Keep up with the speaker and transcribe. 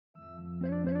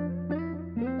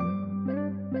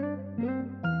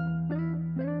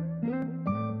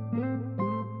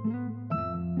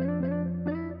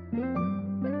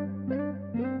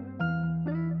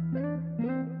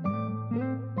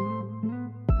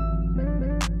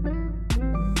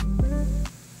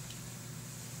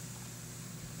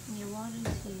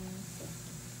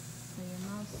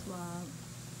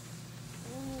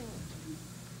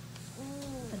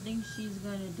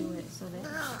do it so that... No.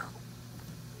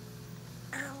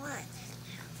 I want to.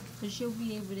 Because you'll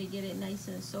be able to get it nice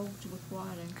and soaked with water.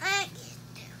 I can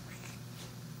do it.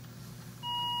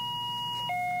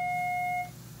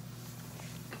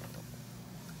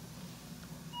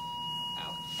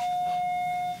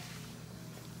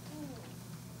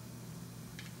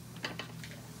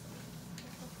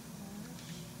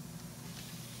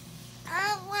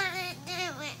 I want to do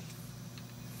it.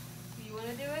 You want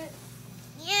to do it?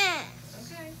 Yes.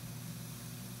 Okay.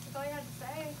 That's all you had to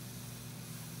say.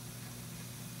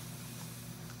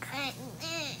 I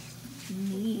need.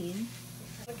 Need.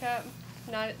 The cup.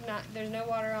 Not. There's no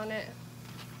water on it.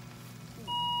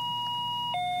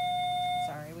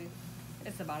 Sorry,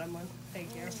 it's the bottom one.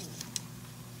 Thank you.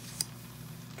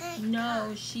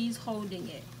 No, she's holding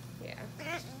it. Yeah.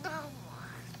 There's no one.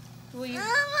 Well, I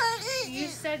want to you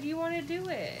do. said you want to do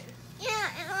it. Yeah,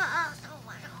 and I also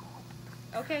want to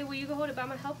hold. Okay, well you can hold it, but I'm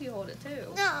gonna help you hold it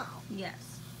too. No.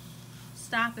 Yes.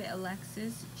 Stop it,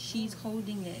 Alexis. She's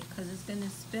holding it because it's going to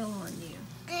spill on you.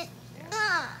 It's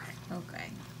not.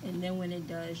 Okay. And then when it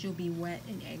does, you'll be wet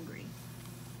and angry.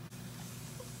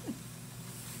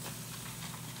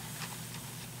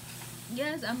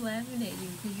 Yes, I'm laughing at you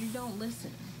because you don't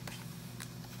listen.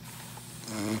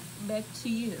 Back to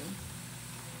you.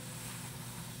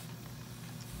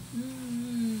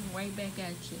 Right back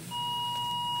at you.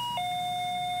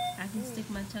 I can stick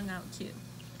my tongue out too.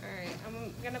 Alright,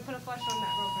 I'm gonna put a flush on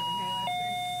that real quick, okay,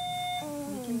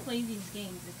 Lexi? We can play these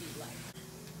games if you like.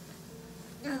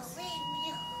 No, leave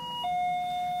me.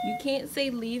 You can't say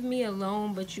leave me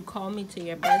alone, but you call me to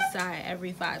your bedside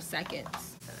every 5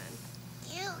 seconds.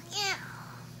 You can't.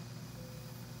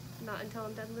 Not until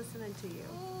I'm done listening to you.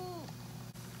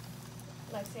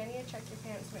 Lexi, I need to check your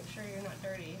pants, make sure you're not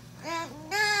dirty. I'm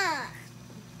not.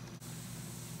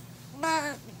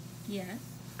 Mom, Yes.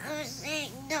 I'm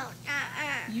saying no to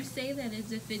her. You say that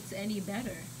as if it's any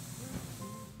better.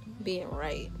 Being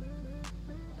right.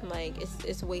 Like,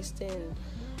 it's wasting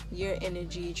your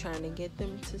energy trying to get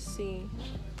them to see.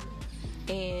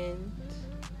 And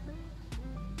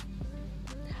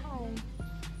hi.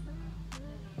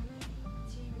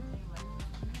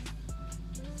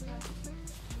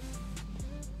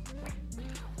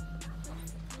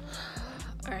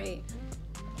 Alright.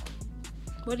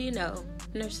 What do you know?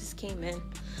 Nurses came in.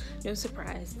 No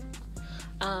surprise.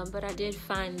 But I did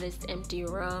find this empty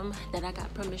room that I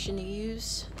got permission to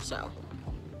use. So,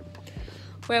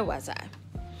 where was I?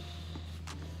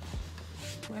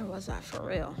 Where was I for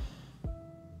real?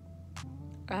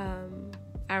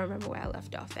 I remember where I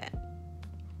left off at.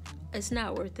 It's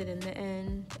not worth it in the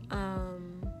end.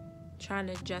 Trying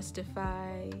to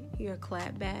justify your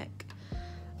clapback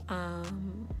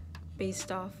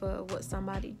based off of what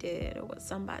somebody did or what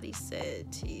somebody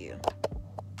said to you.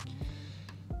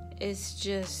 It's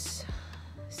just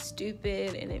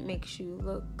stupid, and it makes you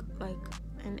look like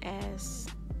an ass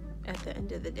at the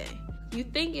end of the day. You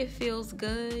think it feels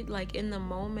good, like in the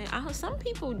moment. Some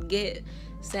people get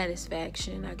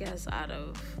satisfaction, I guess, out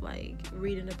of like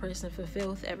reading a person for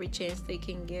filth every chance they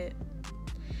can get.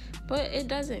 But it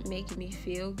doesn't make me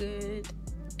feel good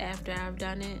after I've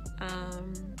done it.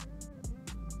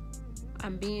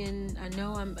 I'm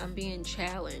being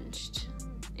challenged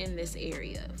in this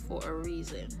area for a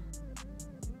reason.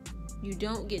 You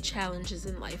don't get challenges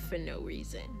in life for no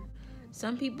reason.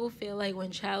 Some people feel like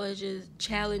when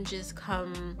challenges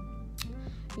come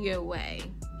your way,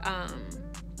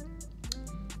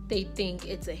 they think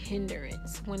it's a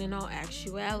hindrance, when in all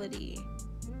actuality,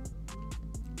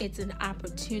 it's an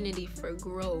opportunity for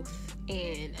growth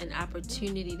and an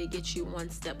opportunity to get you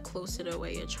one step closer to where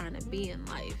you're trying to be in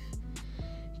life.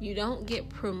 You don't get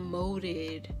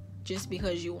promoted just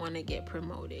because you want to get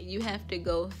promoted. You have to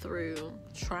go through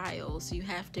trials. You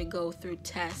have to go through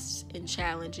tests and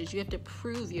challenges. You have to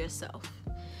prove yourself,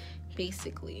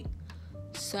 basically.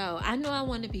 So I know I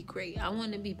want to be great. I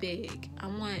want to be big. I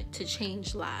want to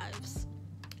change lives.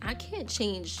 I can't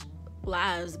change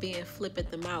lives being flip at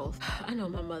the mouth. I know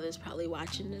my mother's probably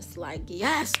watching this like,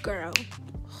 yes, girl.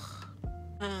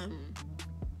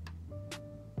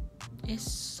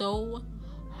 It's so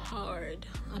hard.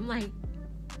 I'm like,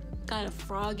 got a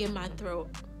frog in my throat.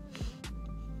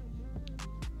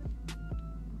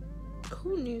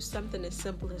 Who knew something as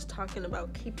simple as talking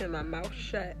about keeping my mouth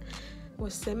shut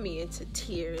would send me into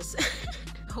tears?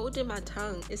 Holding my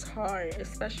tongue is hard,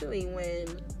 especially when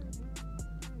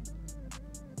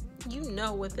you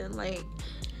know within like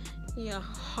your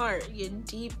heart,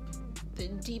 the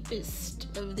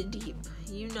deepest of the deep,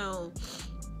 you know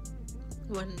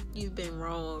when you've been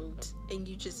wronged and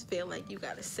you just feel like you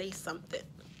gotta say something.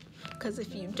 Because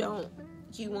if you don't,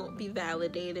 you won't be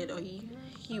validated, or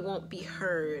you won't be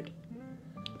heard.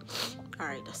 All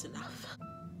right, that's enough.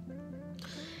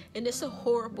 And it's a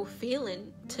horrible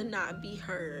feeling to not be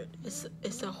heard.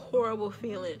 It's a horrible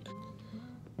feeling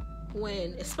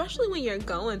especially when you're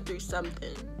going through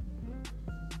something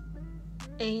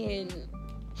and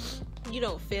you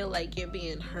don't feel like you're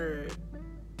being heard.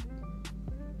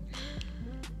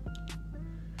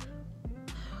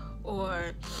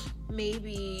 Or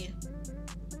maybe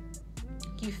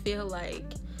you feel like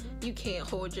you can't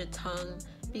hold your tongue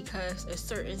because a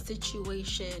certain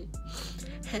situation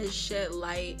has shed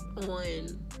light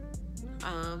on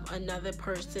another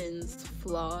person's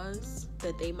flaws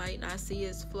that they might not see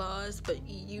as flaws, but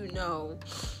you know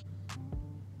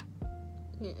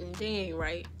they ain't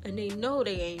right, and they know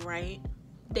they ain't right.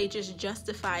 They just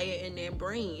justify it in their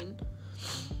brain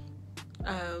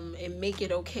and make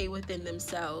it okay within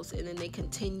themselves, and then they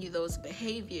continue those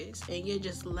behaviors, and you're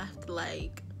just left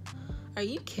like, are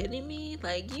you kidding me?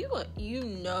 Like, you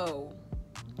know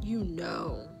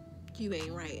you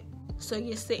ain't right. So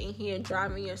you're sitting here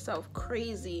driving yourself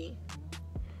crazy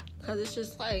because it's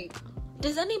just like,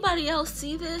 does anybody else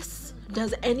see this?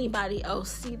 Does anybody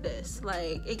else see this?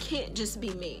 Like, it can't just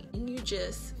be me. And you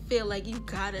just feel like you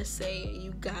gotta say it,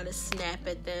 you gotta snap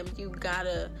at them, you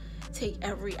gotta take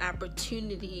every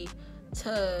opportunity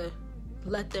to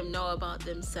let them know about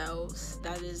themselves.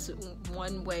 That is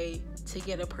one way to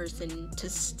get a person to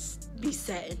be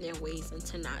set in their ways and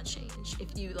to not change.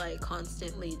 If you like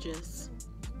constantly just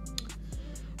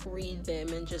read them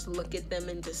and just look at them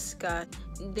in disgust,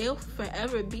 they'll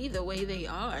forever be the way they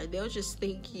are. They'll just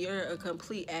think you're a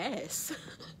complete ass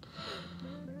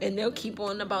and they'll keep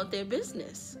on about their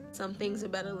business. Some things are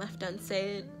better left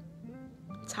unsaid.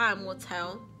 Time will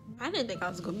tell. I didn't think I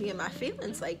was gonna be in my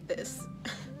feelings like this.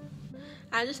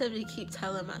 I just have to keep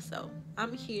telling myself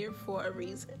I'm here for a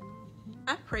reason.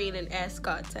 I prayed and asked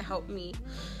God to help me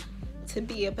to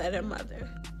be a better mother,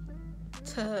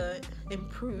 to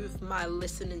improve my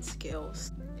listening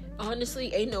skills.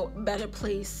 Honestly, ain't no better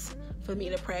place for me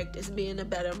to practice being a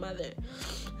better mother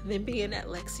than being at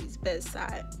Lexi's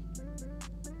bedside.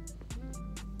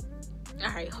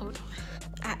 All right, hold on.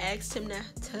 I asked him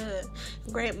to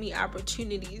grant me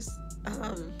opportunities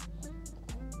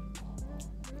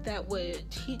that would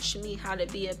teach me how to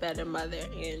be a better mother,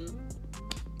 and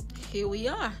here we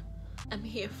are. I'm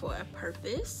here for a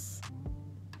purpose,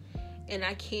 and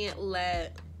I can't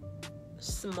let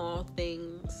small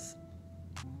things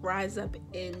rise up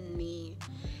in me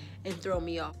and throw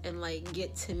me off and like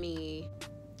get to me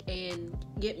and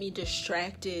get me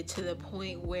distracted to the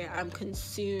point where I'm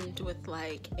consumed with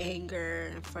like anger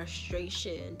and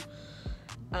frustration,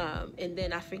 and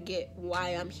then I forget why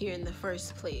I'm here in the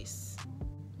first place.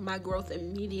 My growth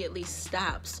immediately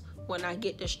stops when I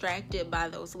get distracted by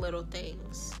those little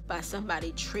things, by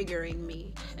somebody triggering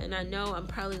me. And I know I'm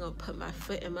probably gonna put my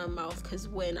foot in my mouth, because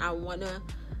when I wanna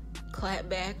clap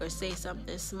back or say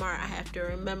something smart, I have to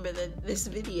remember this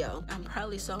video. I'm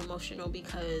probably so emotional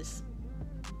because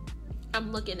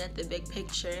I'm looking at the big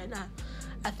picture, and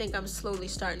I think I'm slowly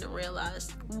starting to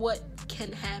realize what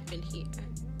can happen here.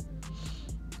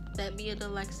 That me and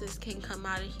Alexis can come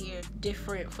out of here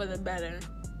different for the better,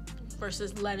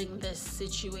 versus letting this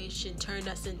situation turn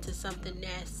us into something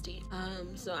nasty.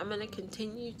 So I'm gonna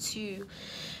continue to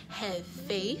have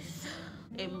faith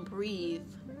and breathe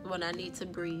when I need to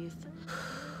breathe.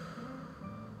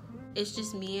 It's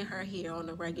just me and her here on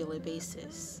a regular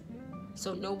basis.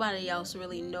 So nobody else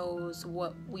really knows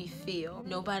what we feel.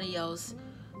 Nobody else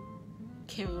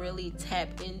can really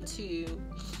tap into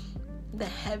the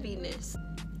heaviness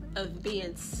of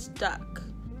being stuck.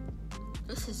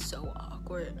 This is so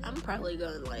awkward. I'm probably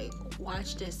gonna like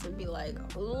watch this and be like,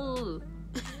 ooh.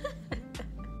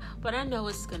 But I know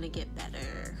it's gonna get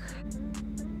better.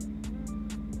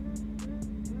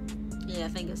 Yeah, I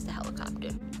think it's the helicopter.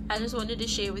 I just wanted to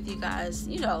share with you guys,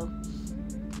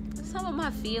 some of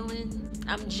my feelings.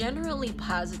 I'm generally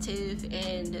positive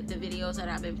in the videos that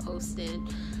I've been posting,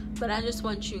 but I just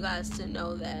want you guys to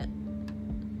know that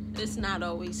it's not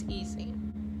always easy.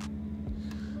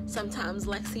 Sometimes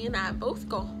Lexi and I both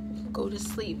go to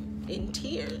sleep in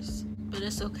tears, but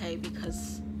it's okay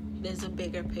because there's a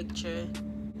bigger picture,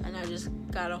 and I just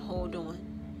gotta hold on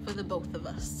for the both of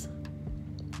us.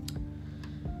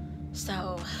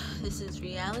 So this is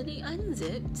Reality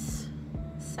Unzipped,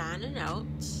 signing out.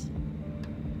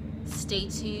 Stay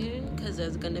tuned, because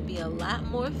there's gonna be a lot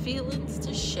more feelings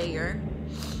to share,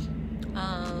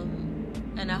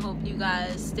 and I hope you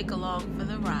guys stick along for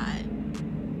the ride.